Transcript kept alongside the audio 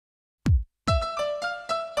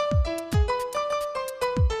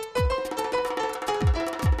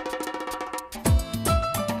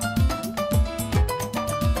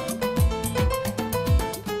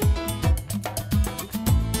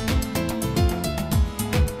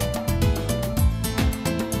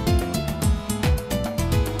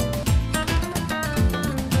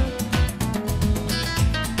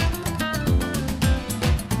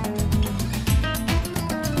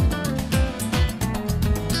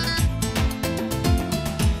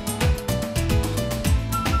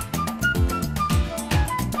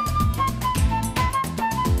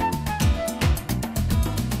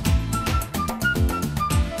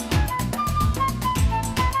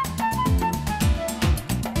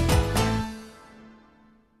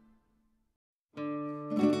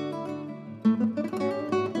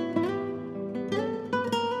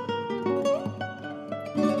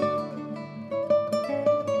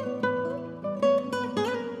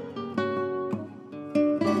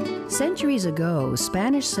Centuries ago,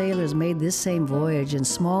 Spanish sailors made this same voyage in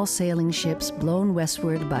small sailing ships blown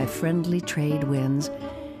westward by friendly trade winds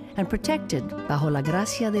and protected bajo la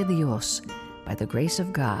gracia de Dios, by the grace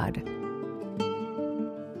of God.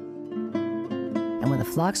 And when the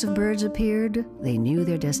flocks of birds appeared, they knew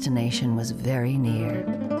their destination was very near.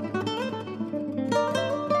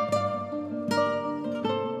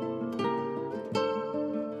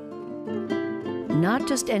 Not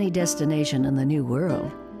just any destination in the New World,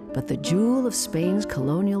 but the jewel of Spain's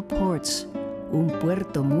colonial ports, un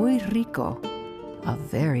puerto muy rico, a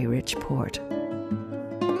very rich port.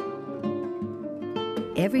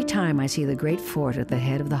 Every time I see the great fort at the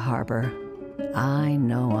head of the harbor, I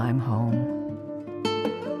know I'm home.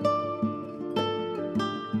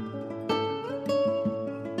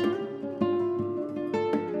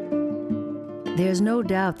 There's no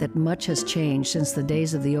doubt that much has changed since the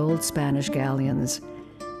days of the old Spanish galleons,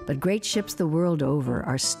 but great ships the world over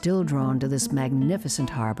are still drawn to this magnificent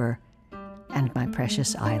harbor and my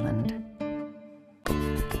precious island.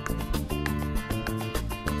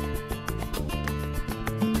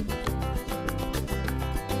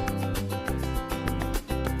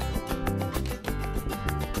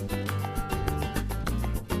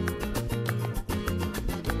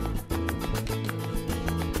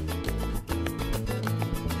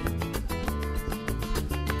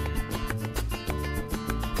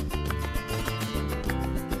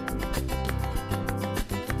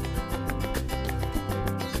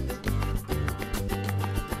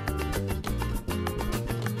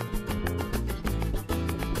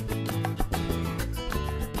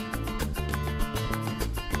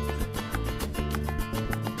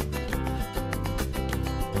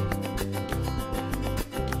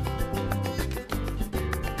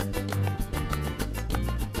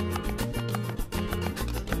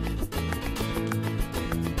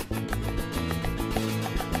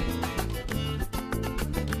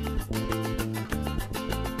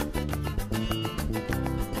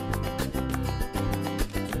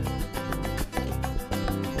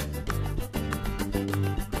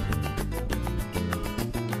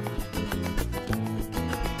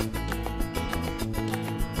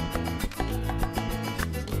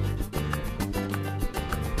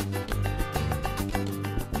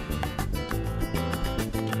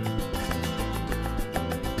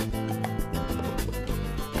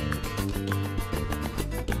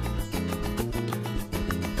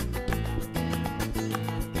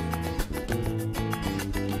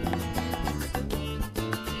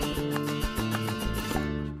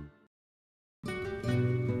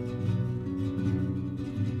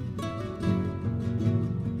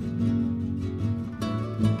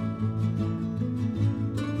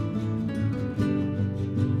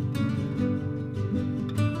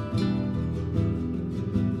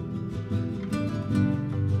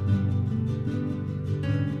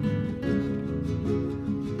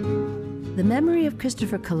 The memory of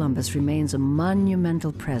Christopher Columbus remains a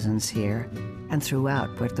monumental presence here and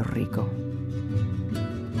throughout Puerto Rico.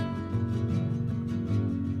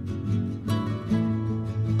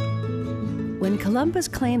 When Columbus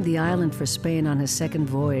claimed the island for Spain on his second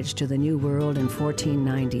voyage to the New World in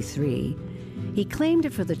 1493, he claimed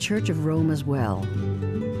it for the Church of Rome as well.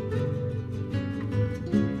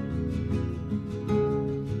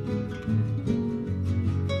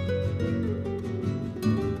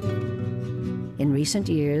 In recent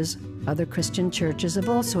years, other Christian churches have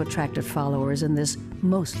also attracted followers in this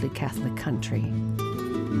mostly Catholic country.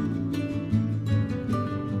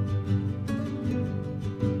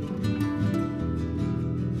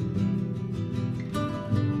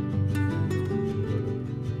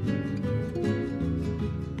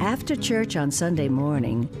 After church on Sunday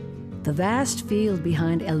morning, the vast field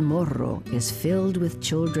behind El Morro is filled with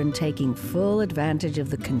children taking full advantage of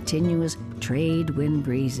the continuous trade wind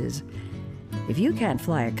breezes. If you can't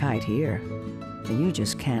fly a kite here, then you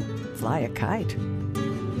just can't fly a kite.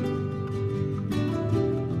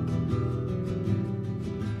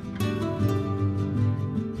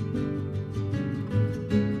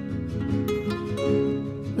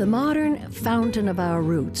 The modern fountain of our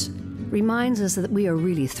roots reminds us that we are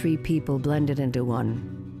really three people blended into one.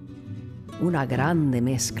 Una grande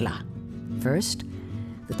mezcla. First,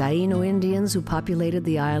 the Taino Indians who populated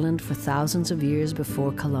the island for thousands of years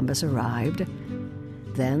before Columbus arrived.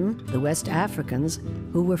 Then, the West Africans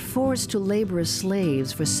who were forced to labor as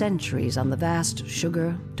slaves for centuries on the vast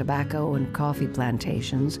sugar, tobacco, and coffee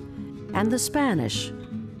plantations. And the Spanish,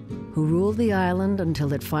 who ruled the island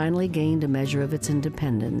until it finally gained a measure of its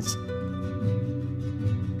independence.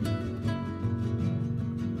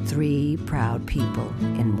 Three proud people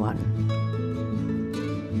in one.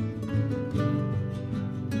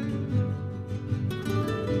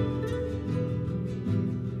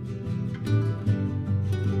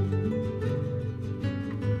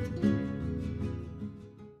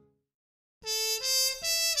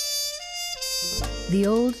 The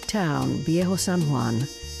old town, Viejo San Juan,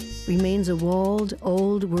 remains a walled,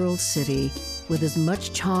 old-world city with as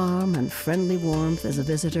much charm and friendly warmth as a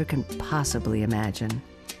visitor can possibly imagine.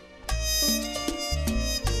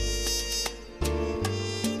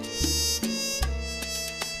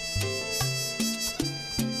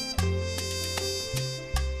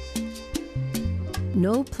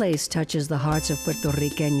 No place touches the hearts of Puerto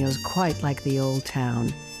Ricanos quite like the old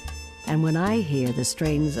town. And when I hear the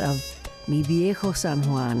strains of Mi Viejo San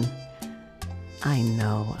Juan, I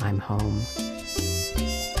know I'm home.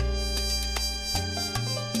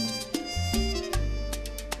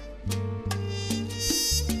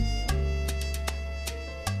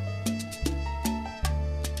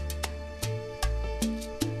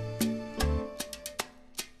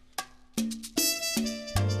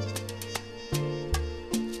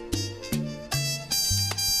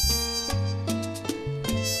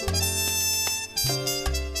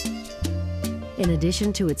 In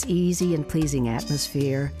addition to its easy and pleasing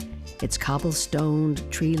atmosphere, its cobblestoned,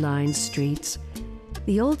 tree-lined streets,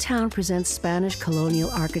 the old town presents Spanish colonial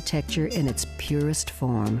architecture in its purest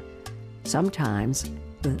form, sometimes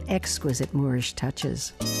with exquisite Moorish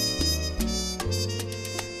touches.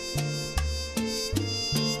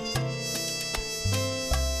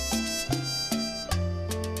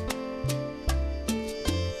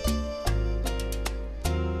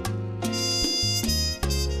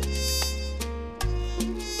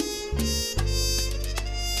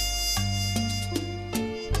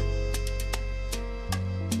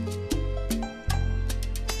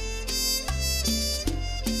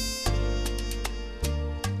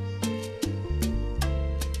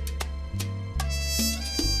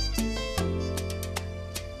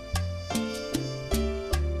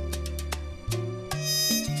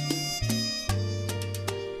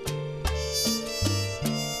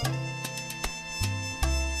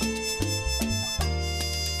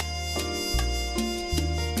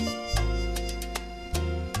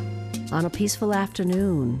 On a peaceful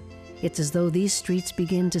afternoon, it's as though these streets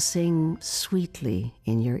begin to sing sweetly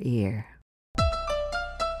in your ear.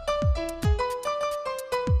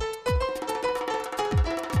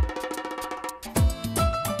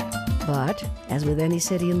 But, as with any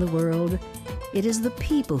city in the world, it is the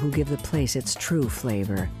people who give the place its true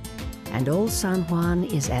flavor. And Old San Juan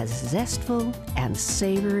is as zestful and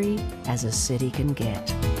savory as a city can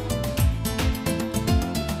get.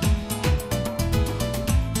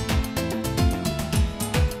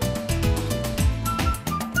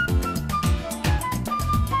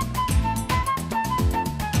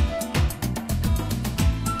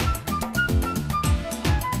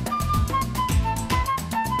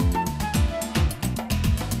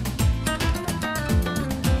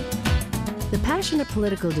 The passionate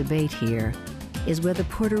political debate here is whether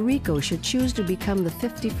Puerto Rico should choose to become the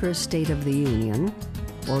 51st state of the Union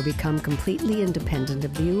or become completely independent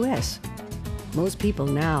of the U.S. Most people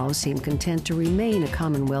now seem content to remain a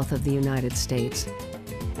Commonwealth of the United States.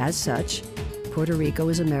 As such, Puerto Rico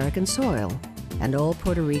is American soil, and all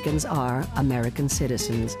Puerto Ricans are American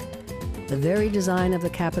citizens. The very design of the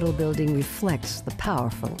Capitol building reflects the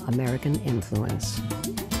powerful American influence.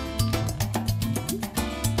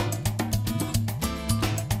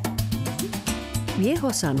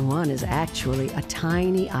 Viejo San Juan is actually a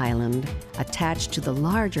tiny island attached to the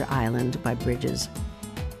larger island by bridges.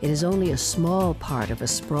 It is only a small part of a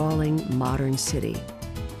sprawling, modern city.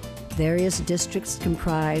 Various districts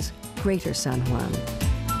comprise Greater San Juan.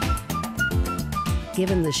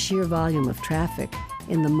 Given the sheer volume of traffic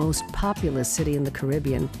in the most populous city in the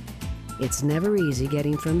Caribbean, it's never easy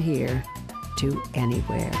getting from here to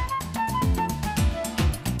anywhere.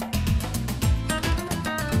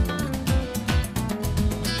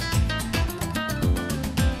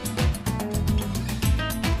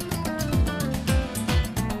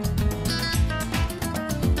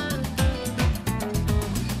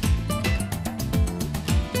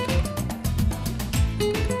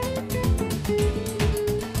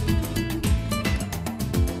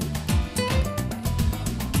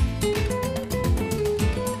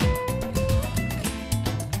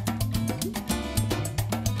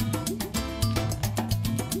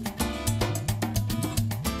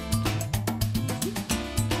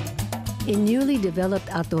 In newly developed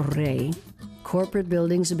Atorrey, corporate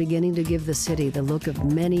buildings are beginning to give the city the look of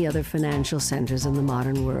many other financial centers in the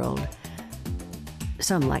modern world.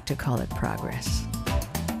 Some like to call it progress.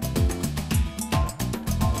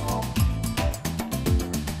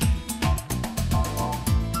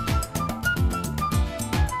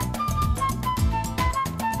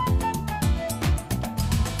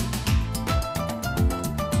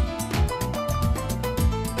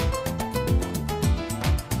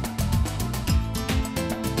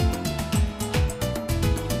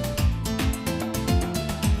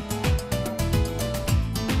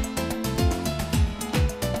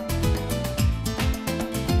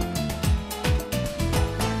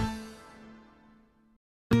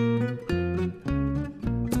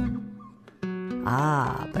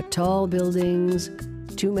 Ah, but tall buildings,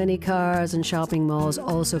 too many cars and shopping malls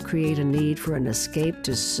also create a need for an escape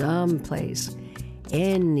to some place,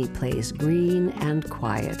 any place green and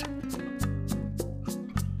quiet.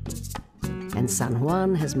 And San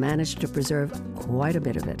Juan has managed to preserve quite a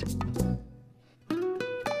bit of it.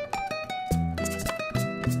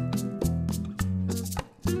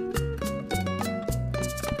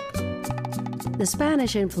 The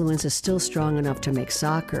Spanish influence is still strong enough to make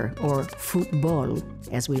soccer, or fútbol,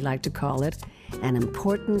 as we like to call it, an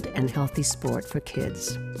important and healthy sport for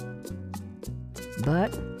kids.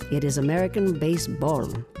 But it is American baseball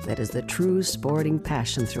that is the true sporting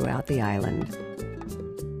passion throughout the island.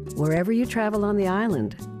 Wherever you travel on the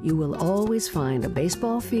island, you will always find a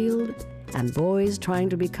baseball field and boys trying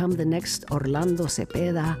to become the next Orlando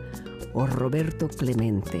Cepeda or Roberto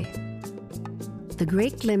Clemente. The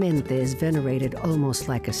great Clemente is venerated almost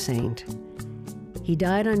like a saint. He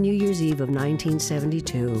died on New Year's Eve of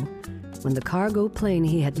 1972 when the cargo plane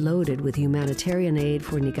he had loaded with humanitarian aid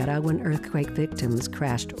for Nicaraguan earthquake victims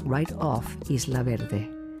crashed right off Isla Verde.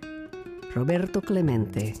 Roberto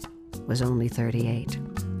Clemente was only 38.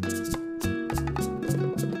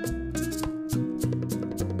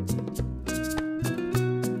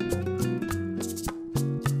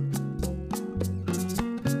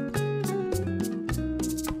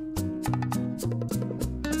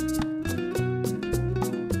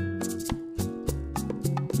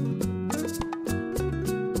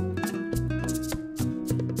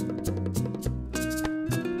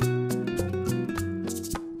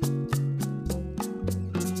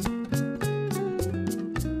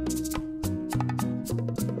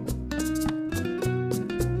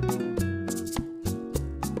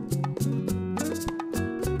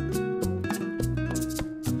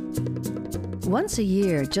 Once a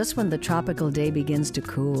year, just when the tropical day begins to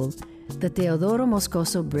cool, the Teodoro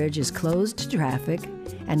Moscoso Bridge is closed to traffic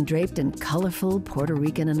and draped in colorful Puerto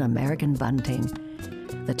Rican and American bunting.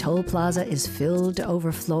 The toll plaza is filled to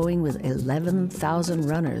overflowing with 11,000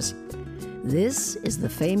 runners. This is the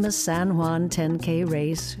famous San Juan 10K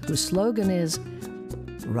race, whose slogan is,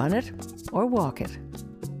 "Run it or walk it,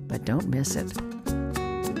 but don't miss it."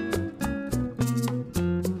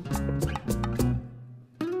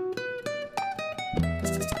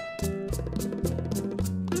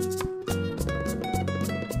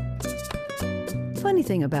 Funny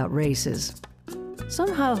thing about races,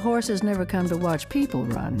 somehow horses never come to watch people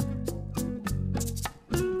run.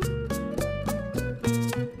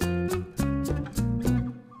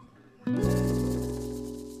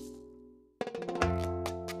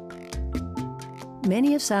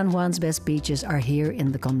 Many of San Juan's best beaches are here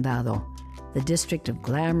in the Condado, the district of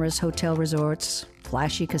glamorous hotel resorts,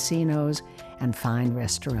 flashy casinos, and fine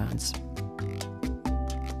restaurants.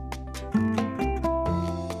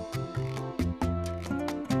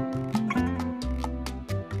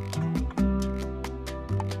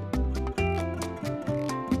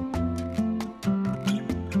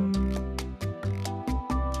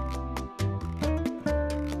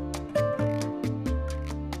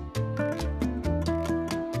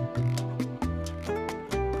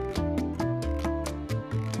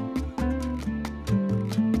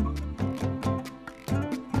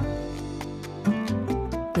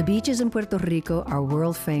 The beaches in Puerto Rico are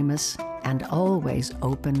world famous and always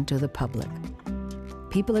open to the public.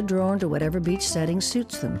 People are drawn to whatever beach setting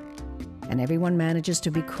suits them, and everyone manages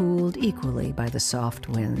to be cooled equally by the soft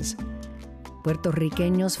winds. Puerto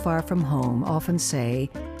Riqueños far from home often say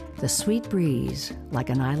the sweet breeze, like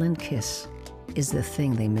an island kiss, is the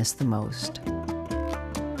thing they miss the most.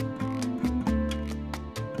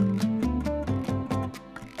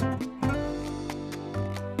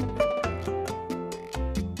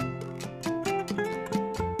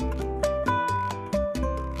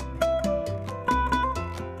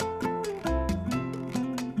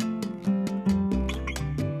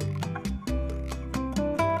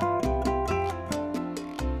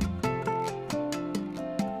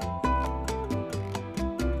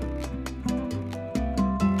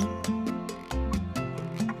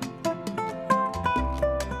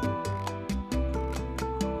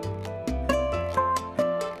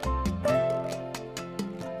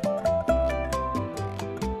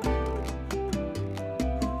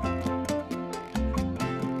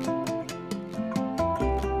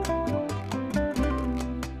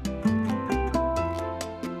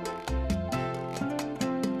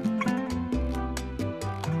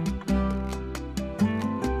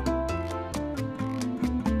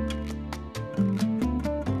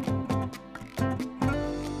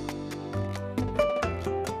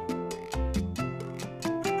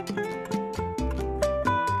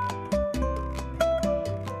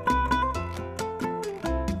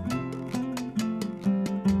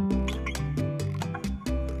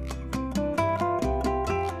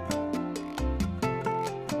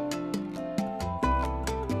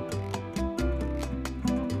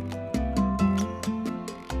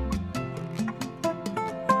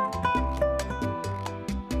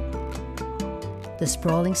 The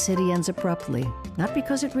sprawling city ends abruptly, not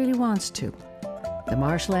because it really wants to. The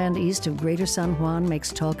marshland east of Greater San Juan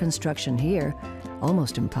makes tall construction here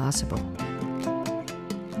almost impossible.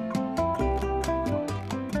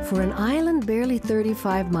 For an island barely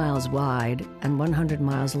 35 miles wide and 100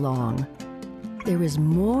 miles long, there is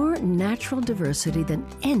more natural diversity than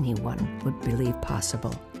anyone would believe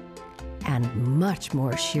possible, and much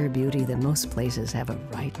more sheer beauty than most places have a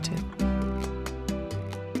right to.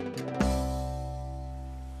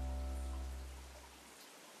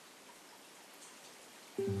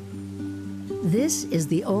 This is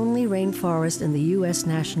the only rainforest in the U.S.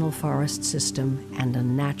 National Forest System and a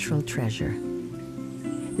natural treasure.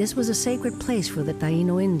 This was a sacred place for the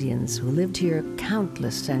Taíno Indians who lived here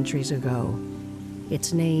countless centuries ago.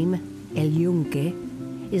 Its name, El Yunque,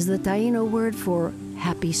 is the Taíno word for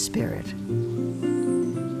happy spirit.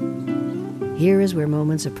 Here is where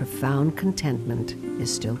moments of profound contentment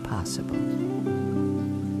is still possible.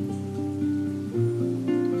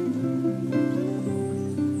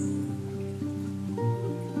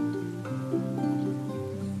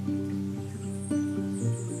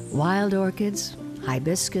 Wild orchids,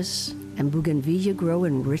 hibiscus, and bougainvillea grow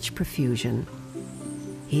in rich profusion.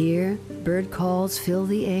 Here, bird calls fill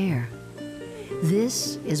the air.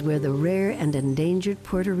 This is where the rare and endangered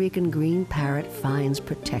Puerto Rican green parrot finds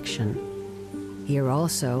protection. Here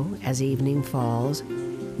also, as evening falls,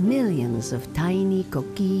 millions of tiny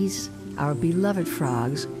coquis, our beloved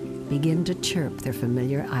frogs, begin to chirp their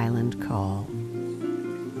familiar island call.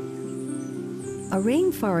 A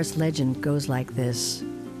rainforest legend goes like this.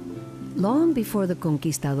 Long before the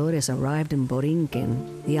conquistadores arrived in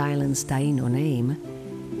Borinquen, the island's Taíno name,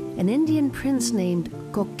 an Indian prince named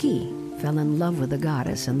Coqui fell in love with the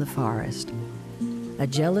goddess in the forest. A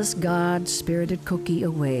jealous god spirited Coqui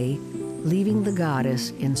away, leaving the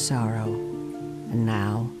goddess in sorrow. And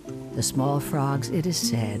now, the small frogs, it is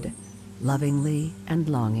said, lovingly and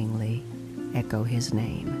longingly echo his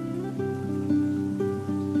name.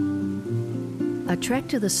 A trek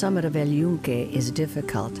to the summit of El Yunque is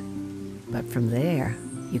difficult, but from there,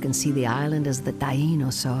 you can see the island as the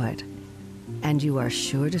Taíno saw it, and you are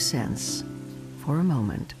sure to sense, for a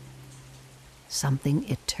moment, something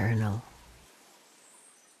eternal.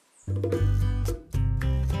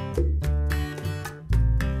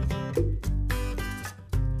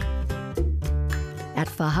 At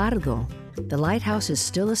Fajardo, the lighthouse is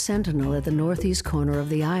still a sentinel at the northeast corner of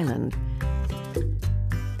the island.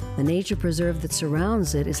 The nature preserve that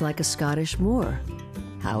surrounds it is like a Scottish moor.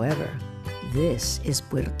 However, this is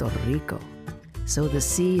Puerto Rico, so the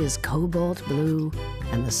sea is cobalt blue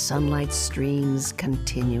and the sunlight streams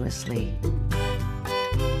continuously.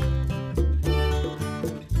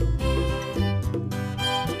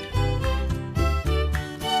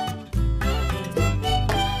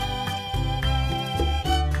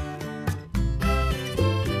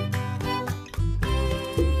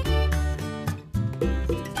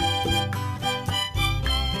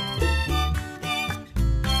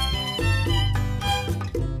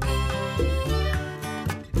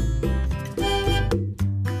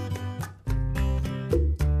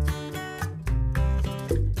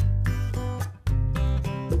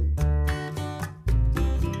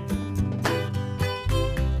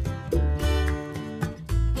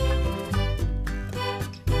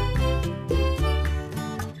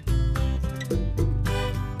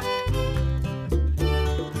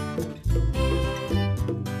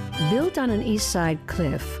 Built on an east side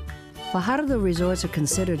cliff, Fajardo resorts are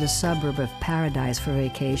considered a suburb of paradise for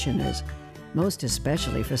vacationers, most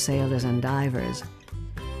especially for sailors and divers.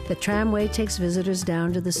 The tramway takes visitors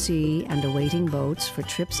down to the sea and awaiting boats for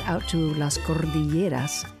trips out to Las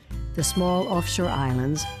Cordilleras, the small offshore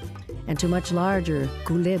islands, and to much larger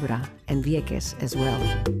Culebra and Vieques as well.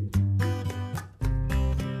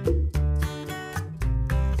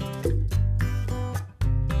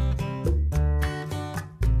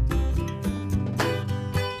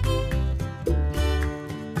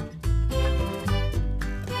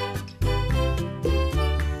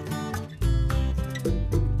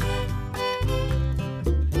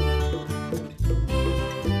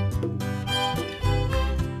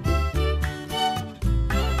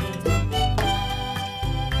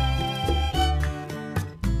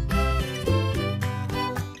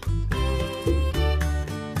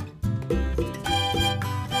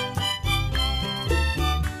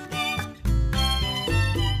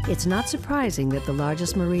 It's not surprising that the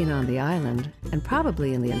largest marina on the island, and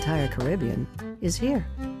probably in the entire Caribbean, is here.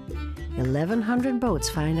 1,100 boats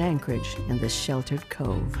find anchorage in this sheltered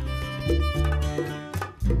cove.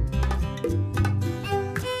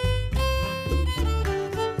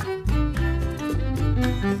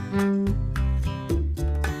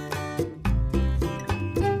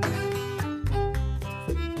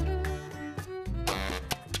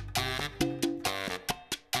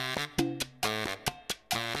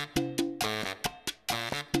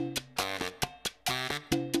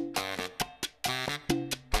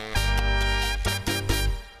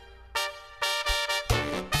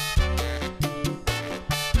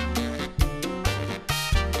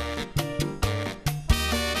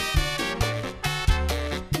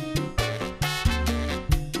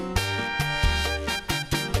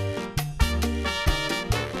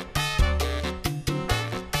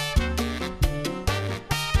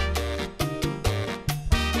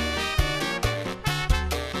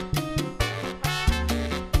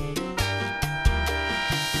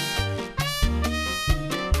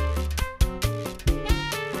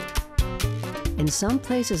 In some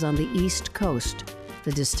places on the East Coast,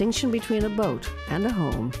 the distinction between a boat and a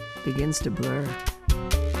home begins to blur.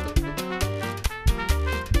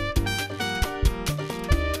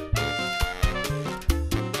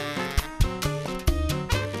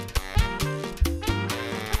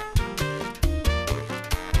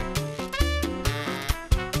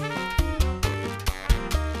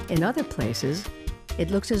 In other places, it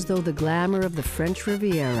looks as though the glamour of the French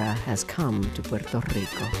Riviera has come to Puerto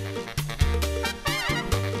Rico.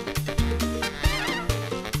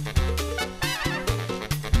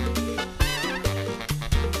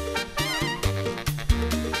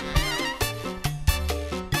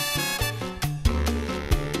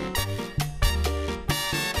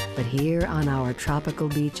 But here on our tropical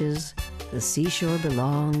beaches, the seashore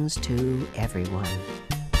belongs to everyone.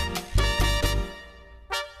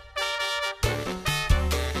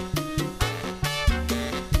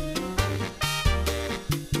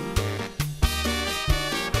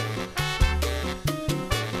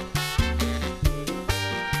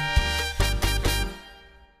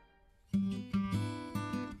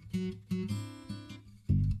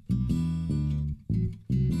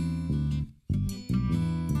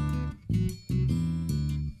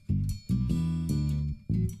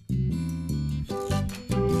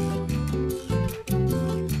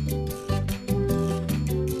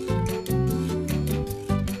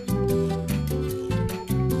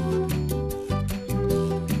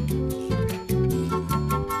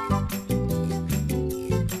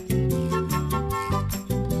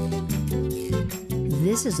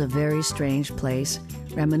 This is a very strange place,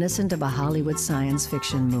 reminiscent of a Hollywood science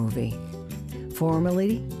fiction movie.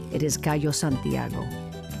 Formally, it is Cayo Santiago,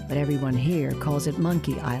 but everyone here calls it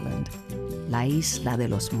Monkey Island, La Isla de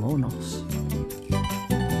los Monos.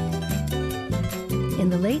 In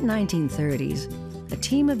the late 1930s, a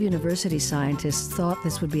team of university scientists thought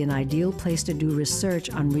this would be an ideal place to do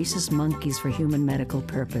research on rhesus monkeys for human medical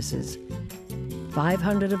purposes.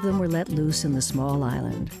 500 of them were let loose in the small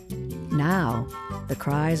island. Now, the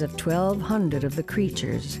cries of 1,200 of the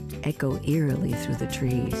creatures echo eerily through the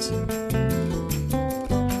trees.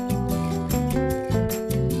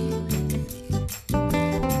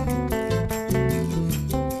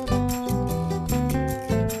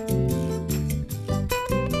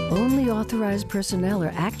 Only authorized personnel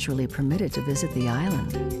are actually permitted to visit the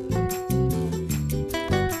island.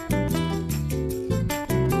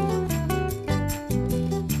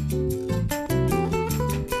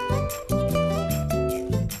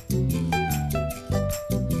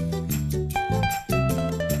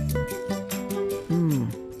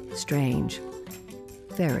 Strange.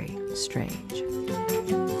 Very strange.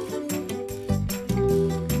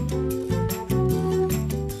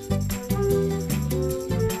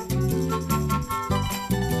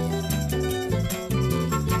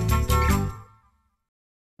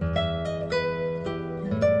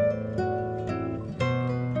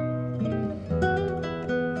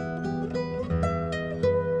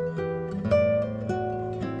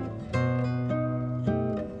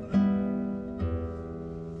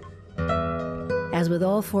 As with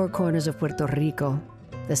all four corners of Puerto Rico,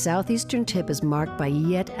 the southeastern tip is marked by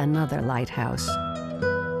yet another lighthouse.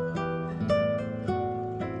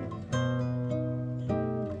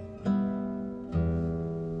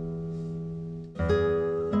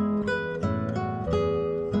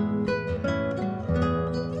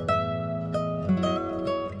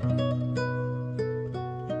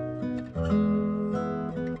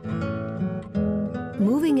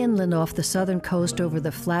 Moving inland off the southern coast over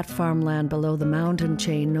the flat farmland below the mountain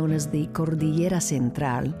chain known as the Cordillera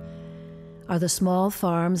Central are the small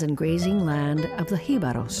farms and grazing land of the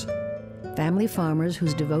Jíbaros, family farmers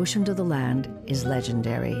whose devotion to the land is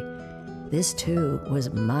legendary. This, too,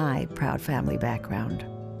 was my proud family background.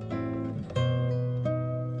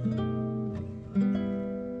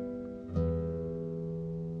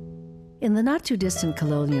 In the not-too-distant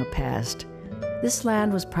colonial past, this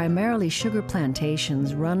land was primarily sugar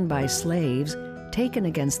plantations run by slaves taken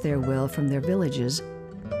against their will from their villages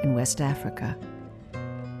in West Africa.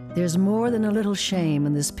 There's more than a little shame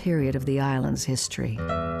in this period of the island's history.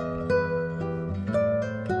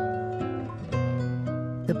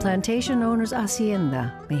 The plantation owner's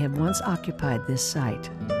hacienda may have once occupied this site.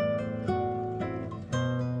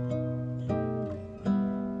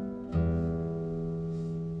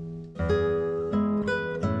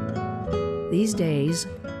 These days,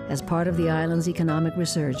 as part of the island's economic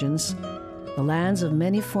resurgence, the lands of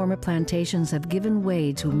many former plantations have given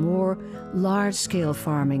way to more large-scale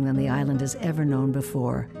farming than the island has ever known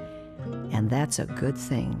before. And that's a good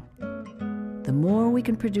thing. The more we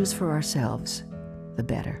can produce for ourselves, the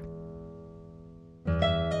better.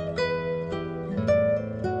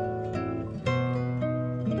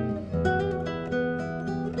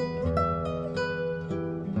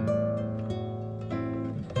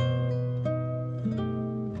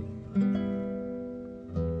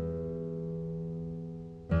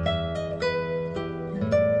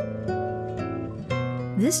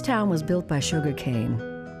 This town was built by sugarcane.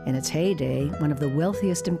 In its heyday, one of the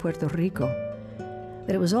wealthiest in Puerto Rico.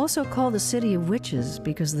 But it was also called the City of Witches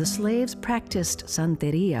because the slaves practiced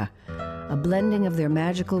santeria, a blending of their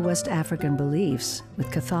magical West African beliefs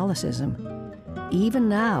with Catholicism. Even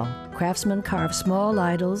now, craftsmen carve small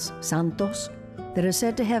idols, santos, that are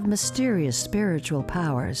said to have mysterious spiritual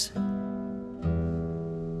powers.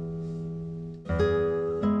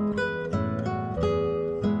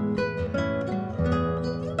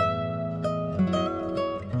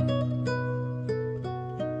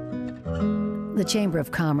 The Chamber of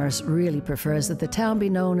Commerce really prefers that the town be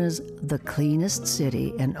known as the cleanest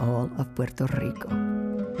city in all of Puerto Rico.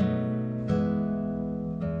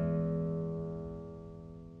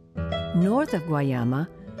 North of Guayama,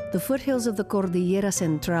 the foothills of the Cordillera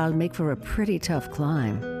Central make for a pretty tough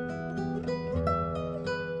climb.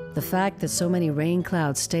 The fact that so many rain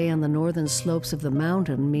clouds stay on the northern slopes of the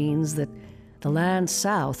mountain means that the land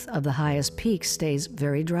south of the highest peak stays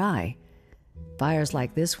very dry. Fires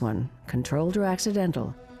like this one, controlled or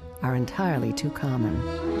accidental, are entirely too common.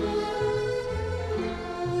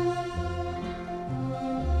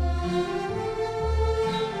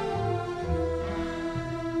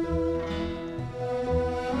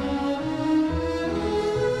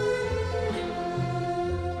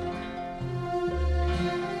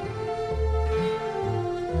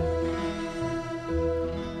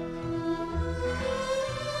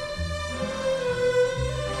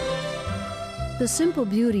 The simple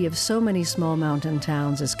beauty of so many small mountain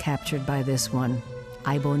towns is captured by this one,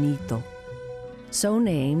 Ay Bonito. So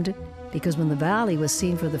named because when the valley was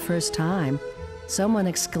seen for the first time, someone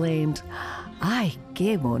exclaimed, "Ay,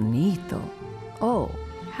 qué bonito!" Oh,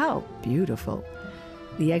 how beautiful!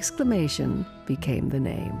 The exclamation became the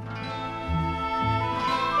name.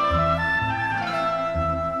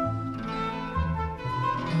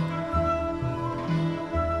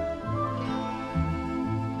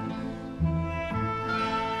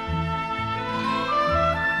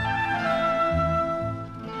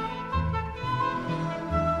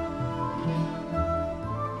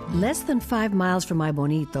 Less than 5 miles from Ay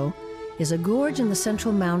Bonito is a gorge in the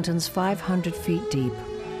central mountains 500 feet deep.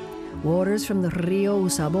 Waters from the Rio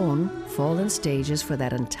Usabon fall in stages for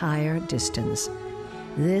that entire distance.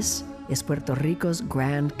 This is Puerto Rico's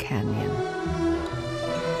Grand Canyon.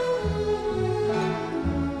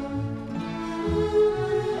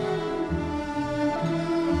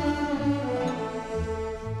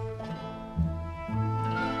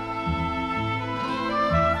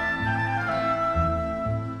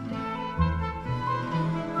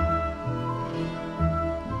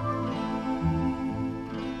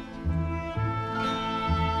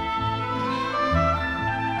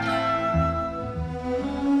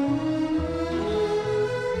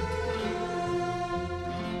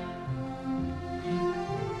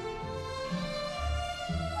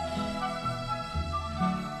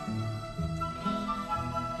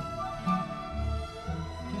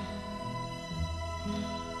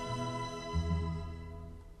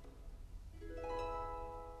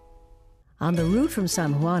 On the route from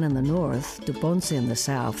San Juan in the north to Ponce in the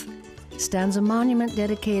south stands a monument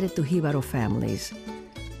dedicated to Jíbaro families.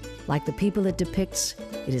 Like the people it depicts,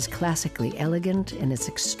 it is classically elegant in its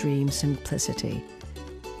extreme simplicity.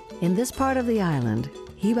 In this part of the island,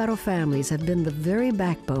 Jíbaro families have been the very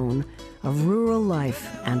backbone of rural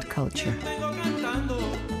life and culture.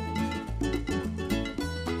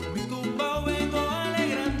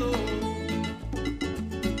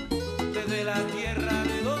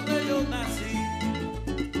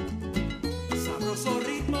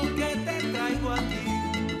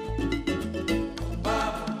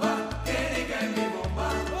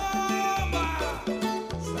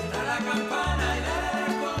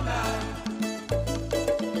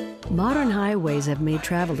 Modern highways have made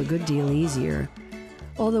travel a good deal easier,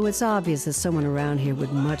 although it's obvious that someone around here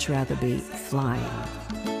would much rather be flying.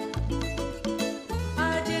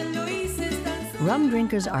 Rum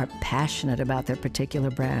drinkers are passionate about their particular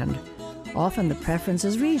brand. Often the preference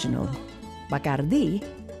is regional. Bacardi,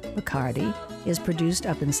 is produced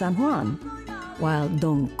up in San Juan, while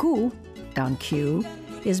Don Q,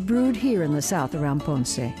 is brewed here in the south around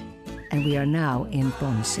Ponce. And we are now in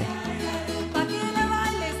Ponce.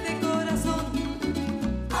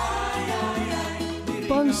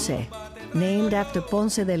 Ponce, named after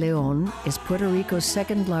Ponce de Leon, is Puerto Rico's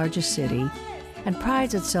second largest city and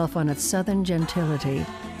prides itself on its southern gentility,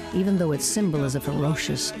 even though its symbol is a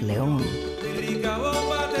ferocious leon.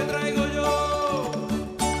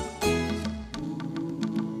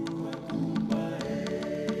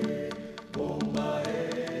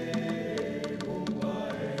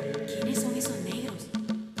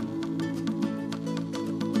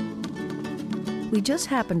 We just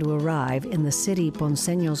happened to arrive in the city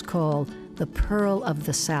Ponceños call the Pearl of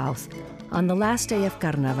the South on the last day of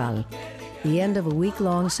Carnaval, the end of a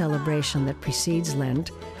week-long celebration that precedes Lent,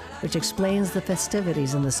 which explains the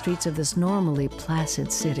festivities in the streets of this normally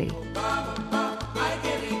placid city.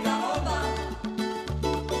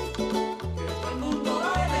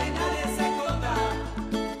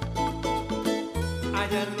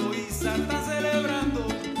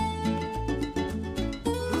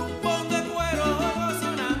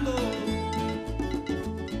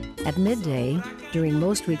 At midday, during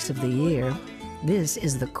most weeks of the year, this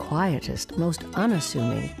is the quietest, most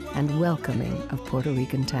unassuming, and welcoming of Puerto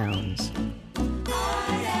Rican towns.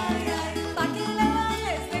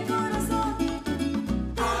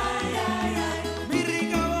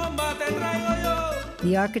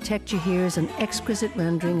 The architecture here is an exquisite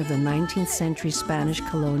rendering of the 19th century Spanish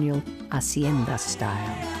colonial hacienda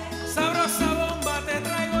style.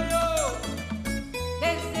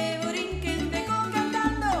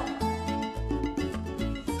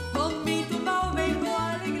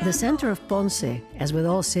 The center of Ponce, as with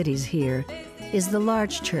all cities here, is the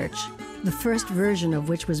large church, the first version of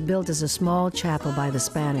which was built as a small chapel by the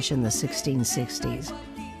Spanish in the 1660s.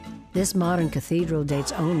 This modern cathedral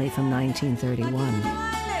dates only from 1931.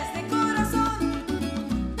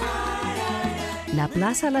 La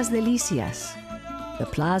Plaza Las Delicias, the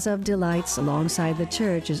Plaza of Delights alongside the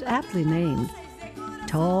church, is aptly named.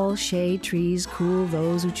 Tall shade trees cool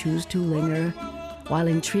those who choose to linger, while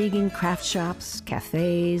intriguing craft shops,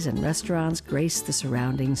 cafes, and restaurants grace the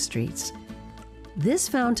surrounding streets. This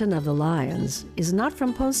Fountain of the Lions is not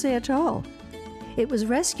from Ponce at all. It was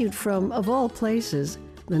rescued from, of all places,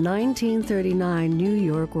 the 1939 New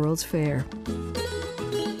York World's Fair.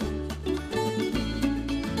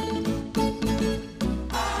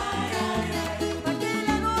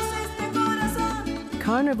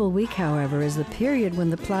 Carnival Week, however, is the period when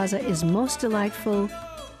the plaza is most delightful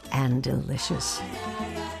and delicious.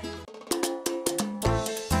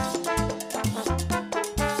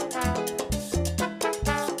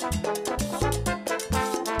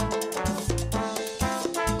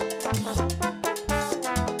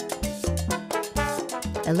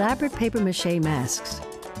 Elaborate papier-mâché masks,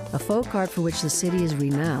 a folk art for which the city is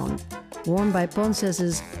renowned, worn by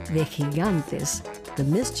Ponce's Vejigantes, the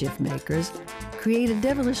mischief makers, create a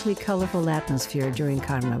devilishly colorful atmosphere during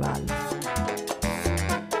Carnaval.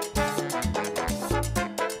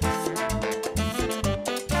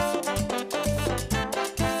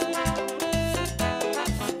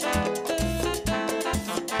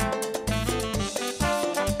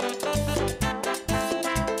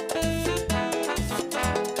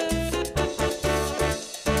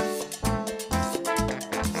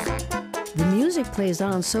 The music plays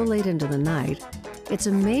on so late into the night, it's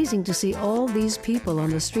amazing to see all these people on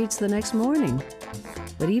the streets the next morning.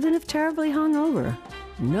 But even if terribly hungover,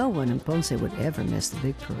 no one in Ponce would ever miss the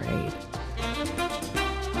big parade.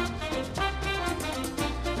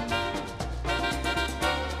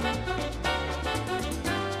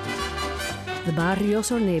 The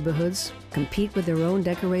barrios or neighborhoods compete with their own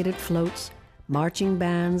decorated floats, marching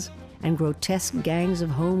bands, and grotesque gangs of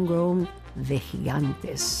homegrown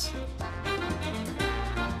Vejigantes.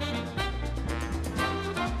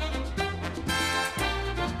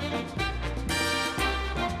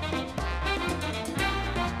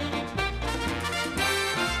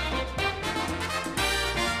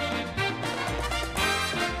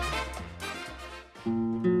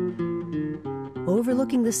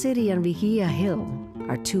 Overlooking the city on Vigía Hill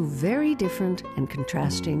are two very different and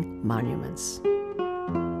contrasting monuments.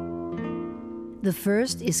 The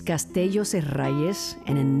first is Castillo Serralles,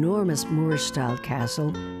 an enormous Moorish-style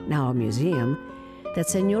castle, now a museum, that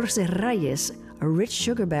Señor Serralles, a rich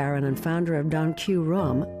sugar baron and founder of Don Q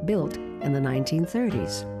rum, built in the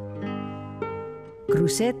 1930s.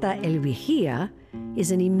 Cruceta El Vigía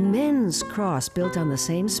is an immense cross built on the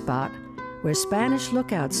same spot where Spanish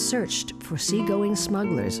lookouts searched for seagoing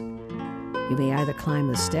smugglers. You may either climb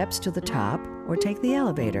the steps to the top or take the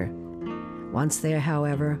elevator. Once there,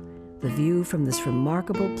 however, the view from this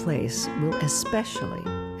remarkable place will, especially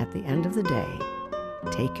at the end of the day,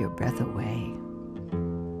 take your breath away.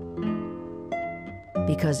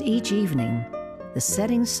 Because each evening, the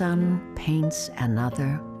setting sun paints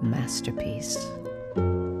another masterpiece.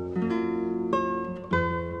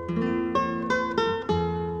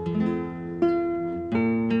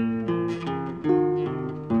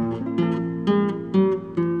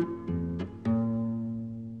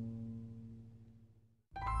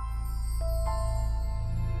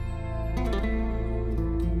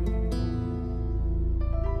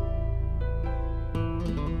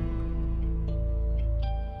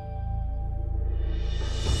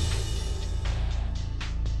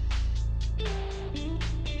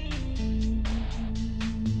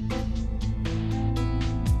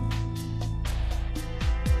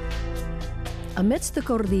 Amidst the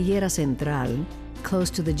Cordillera Central, close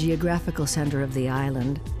to the geographical center of the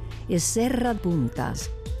island, is Serra Puntas,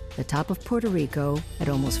 the top of Puerto Rico at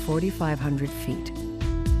almost 4,500 feet.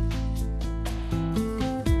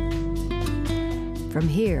 From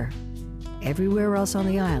here, everywhere else on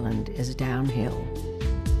the island is downhill.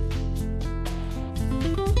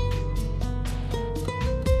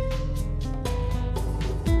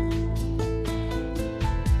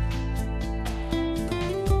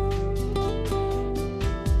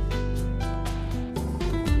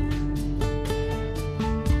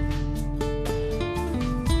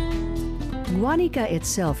 Guanica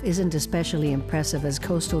itself isn't especially impressive as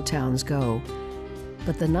coastal towns go,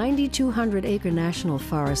 but the 9,200-acre national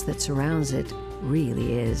forest that surrounds it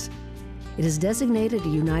really is. It is designated a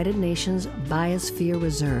United Nations Biosphere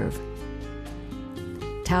Reserve.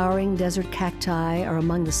 Towering desert cacti are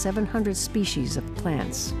among the 700 species of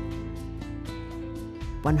plants.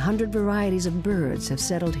 100 varieties of birds have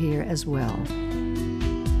settled here as well.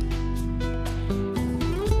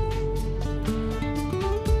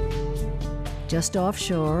 Just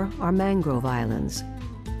offshore are mangrove islands.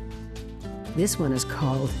 This one is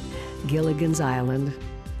called Gilligan's Island,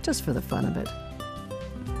 just for the fun of it.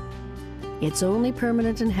 Its only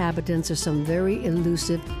permanent inhabitants are some very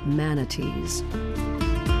elusive manatees.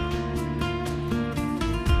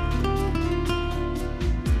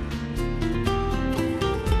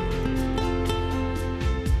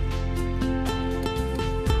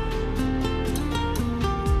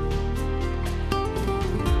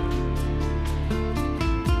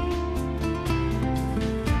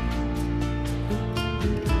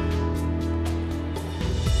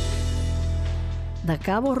 The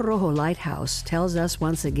Cabo Rojo Lighthouse tells us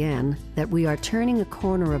once again that we are turning a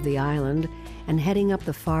corner of the island and heading up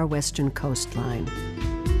the far western coastline.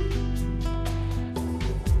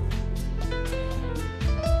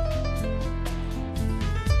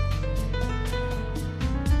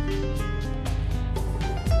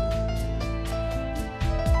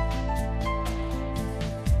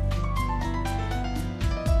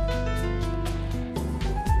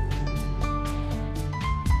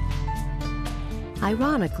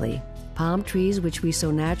 Ironically, palm trees, which we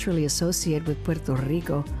so naturally associate with Puerto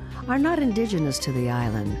Rico, are not indigenous to the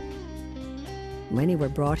island. Many were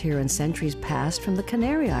brought here in centuries past from the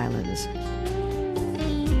Canary Islands.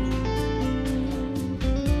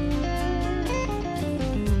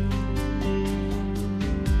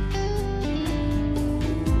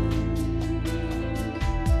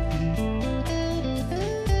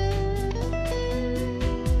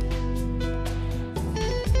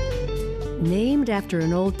 Named after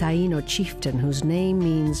an old Taino chieftain whose name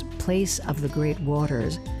means place of the great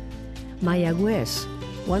waters, Mayagüez,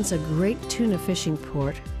 once a great tuna fishing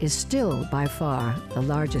port, is still by far the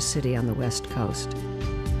largest city on the West Coast.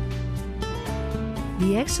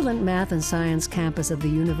 The excellent math and science campus of the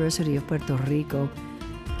University of Puerto Rico,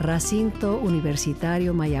 Recinto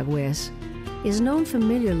Universitario Mayagüez, is known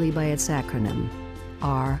familiarly by its acronym,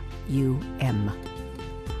 RUM,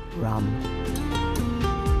 RUM.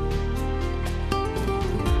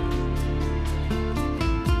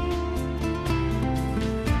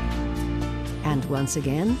 And once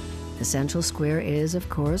again, the central square is, of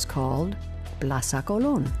course, called Plaza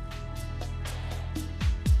Colón.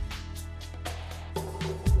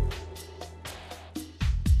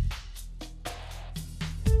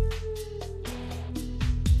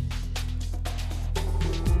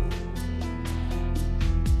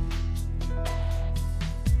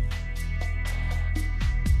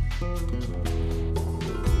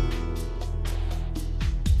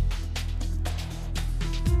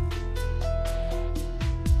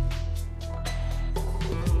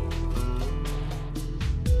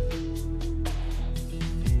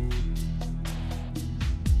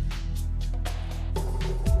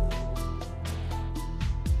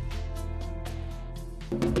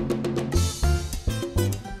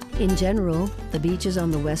 In general, the beaches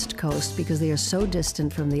on the West Coast, because they are so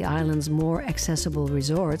distant from the island's more accessible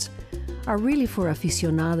resorts, are really for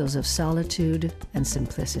aficionados of solitude and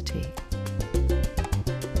simplicity.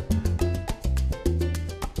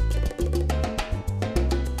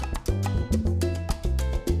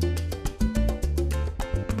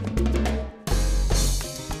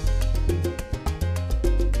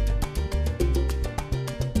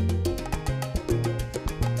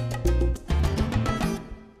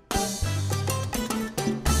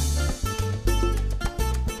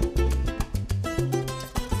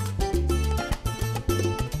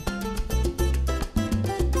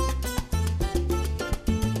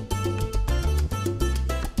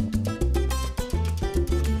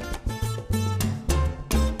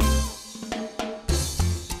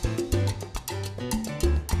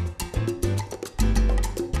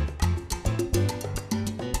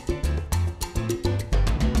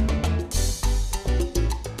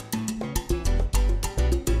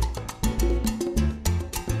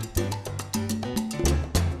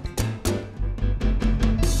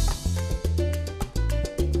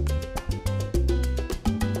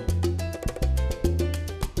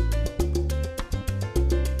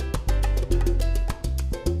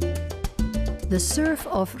 The surf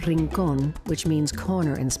of Rincón, which means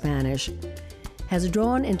corner in Spanish, has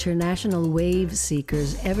drawn international wave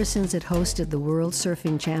seekers ever since it hosted the World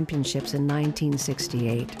Surfing Championships in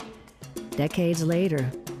 1968. Decades later,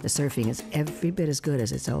 the surfing is every bit as good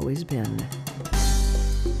as it's always been.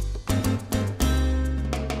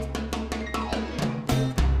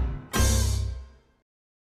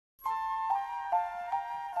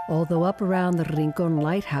 Although up around the Rincón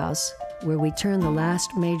Lighthouse, where we turn the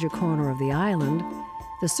last major corner of the island,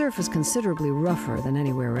 the surf is considerably rougher than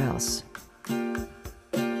anywhere else.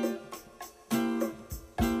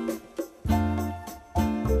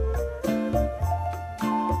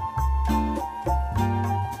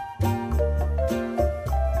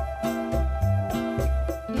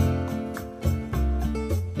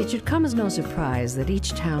 It should come as no surprise that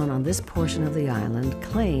each town on this portion of the island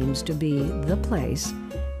claims to be the place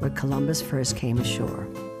where Columbus first came ashore,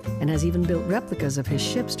 and has even built replicas of his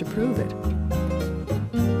ships to prove it.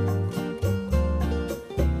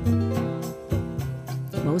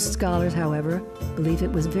 Most scholars, however, believe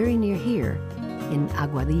it was very near here, in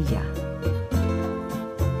Aguadilla.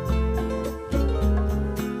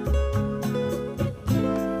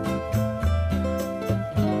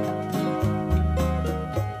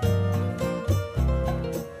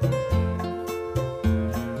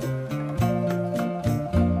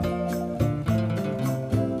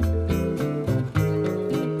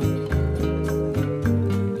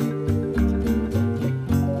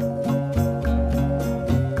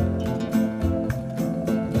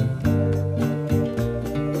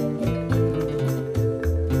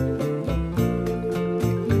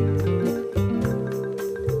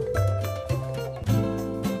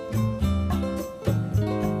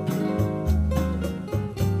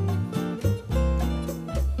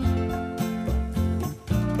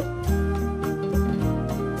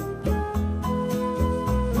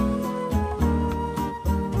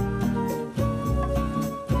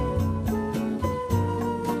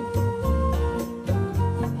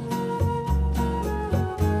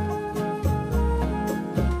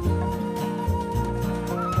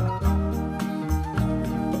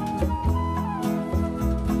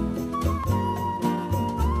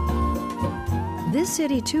 This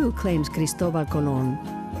city, too, claims Cristobal Colón.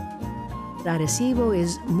 Arecibo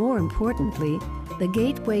is, more importantly, the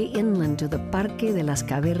gateway inland to the Parque de las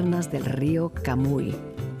Cavernas del Río Camuy.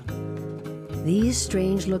 These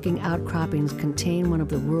strange-looking outcroppings contain one of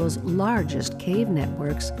the world's largest cave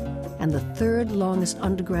networks and the third longest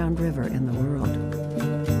underground river in the world.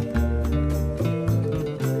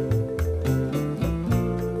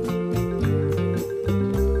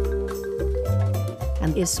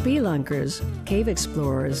 And if spelunkers, cave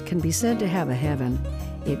explorers, can be said to have a heaven,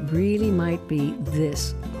 it really might be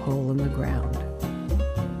this hole in the ground.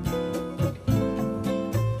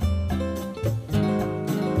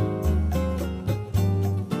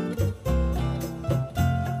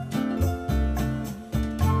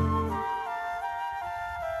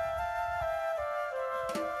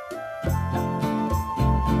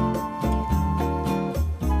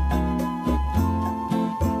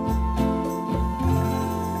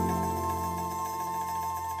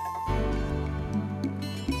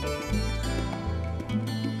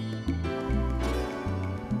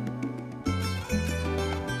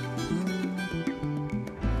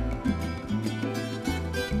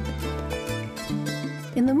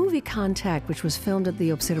 In the movie Contact, which was filmed at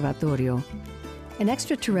the Observatorio, an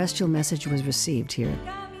extraterrestrial message was received here.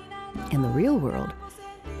 In the real world,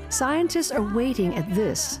 scientists are waiting at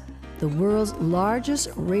this, the world's largest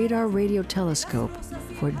radar radio telescope,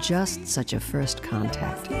 for just such a first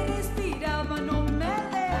contact.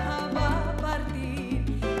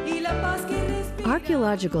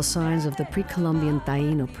 Archaeological signs of the pre-Columbian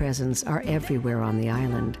Taíno presence are everywhere on the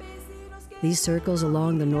island. These circles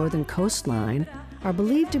along the northern coastline are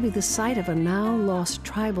believed to be the site of a now lost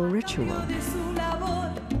tribal ritual.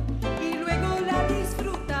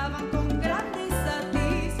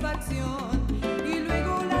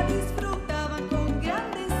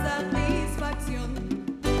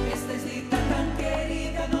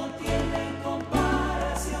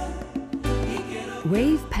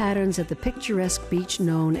 Wave patterns at the picturesque beach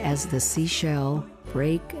known as the Seashell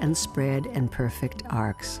break and spread in perfect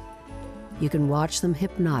arcs. You can watch them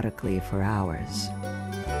hypnotically for hours.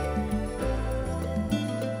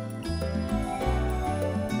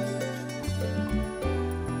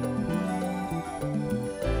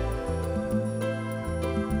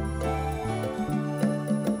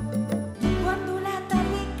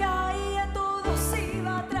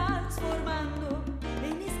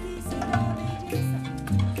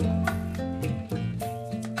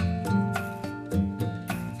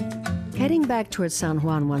 Heading Heading back towards San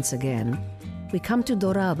Juan once again, we come to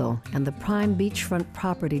Dorado and the prime beachfront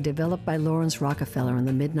property developed by Lawrence Rockefeller in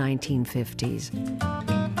the mid-1950s.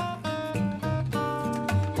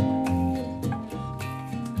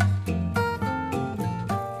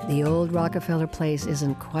 The old Rockefeller place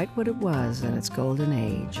isn't quite what it was in its golden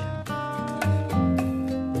age.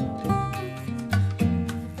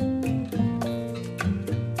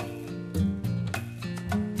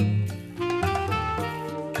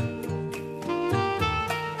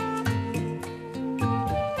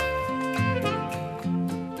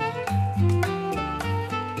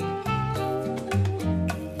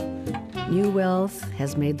 New wealth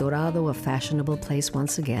has made Dorado a fashionable place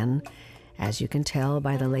once again, as you can tell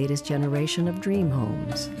by the latest generation of dream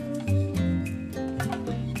homes.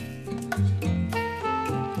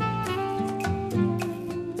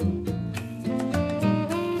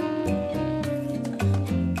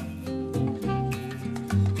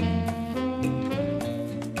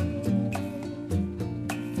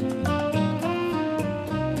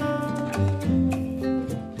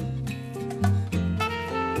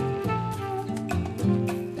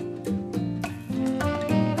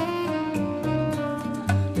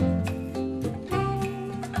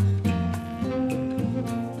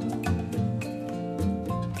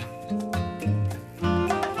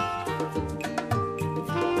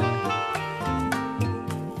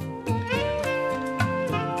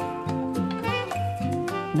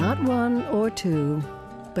 Not one or two,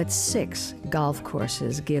 but 6 golf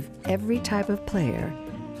courses give every type of player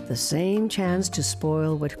the same chance to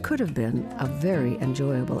spoil what could have been a very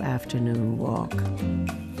enjoyable afternoon walk.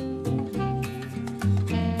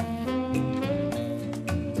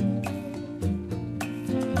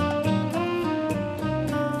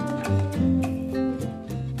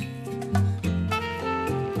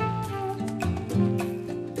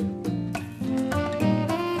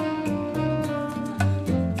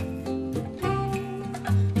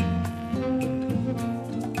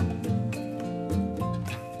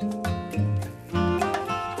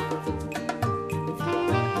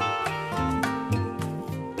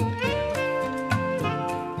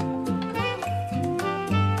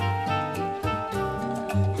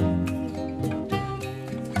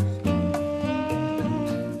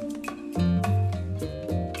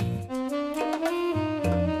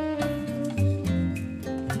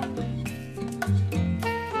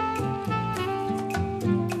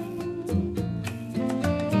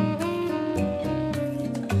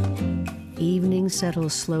 Evening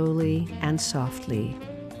settles slowly and softly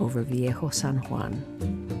over Viejo San Juan.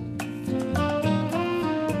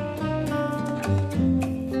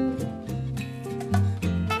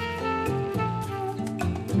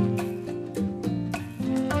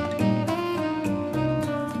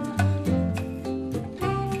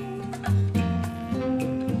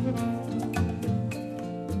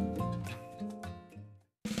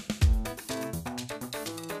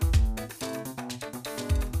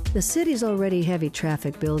 The city's already heavy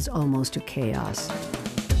traffic builds almost to chaos.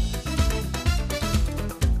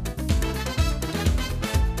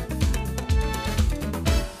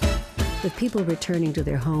 With people returning to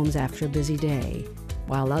their homes after a busy day,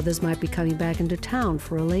 while others might be coming back into town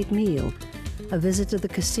for a late meal, a visit to the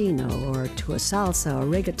casino, or to a salsa or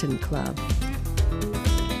reggaeton club.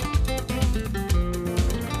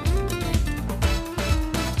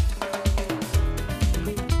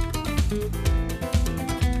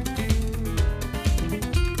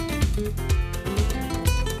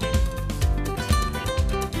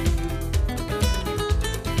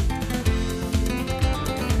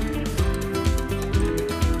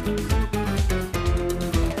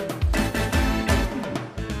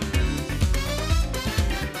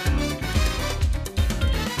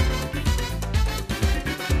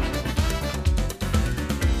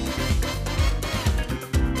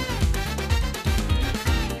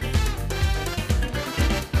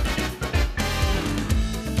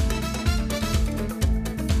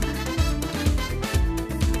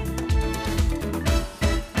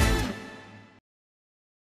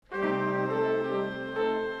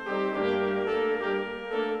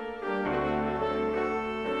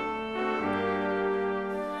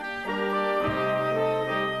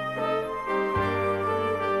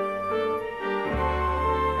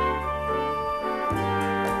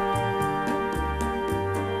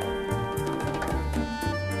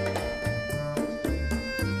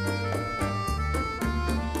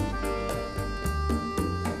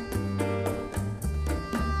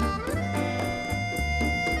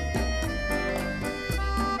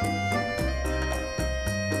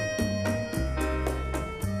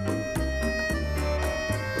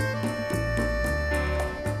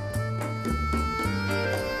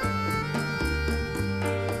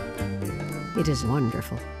 It is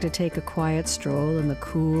wonderful to take a quiet stroll in the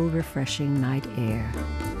cool, refreshing night air.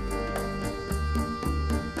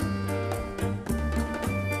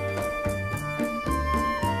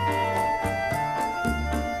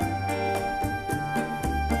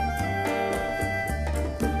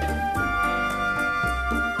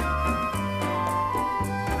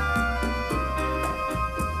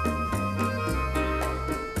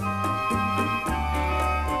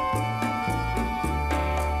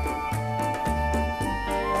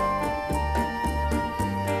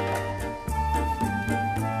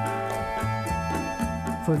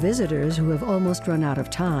 For visitors who have almost run out of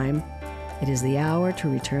time, it is the hour to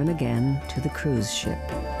return again to the cruise ship.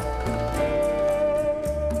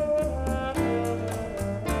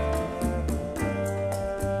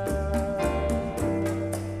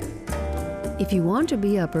 If you want to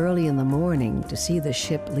be up early in the morning to see the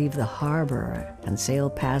ship leave the harbor and sail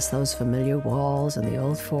past those familiar walls and the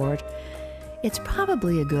old fort, it's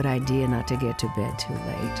probably a good idea not to get to bed too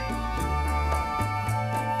late.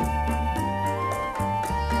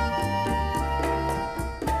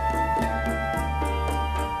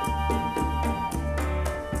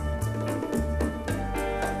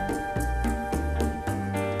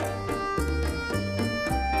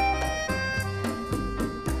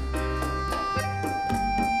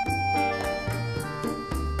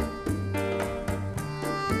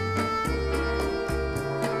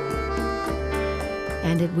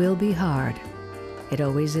 And it will be hard, it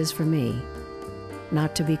always is for me,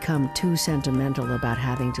 not to become too sentimental about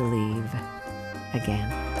having to leave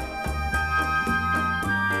again.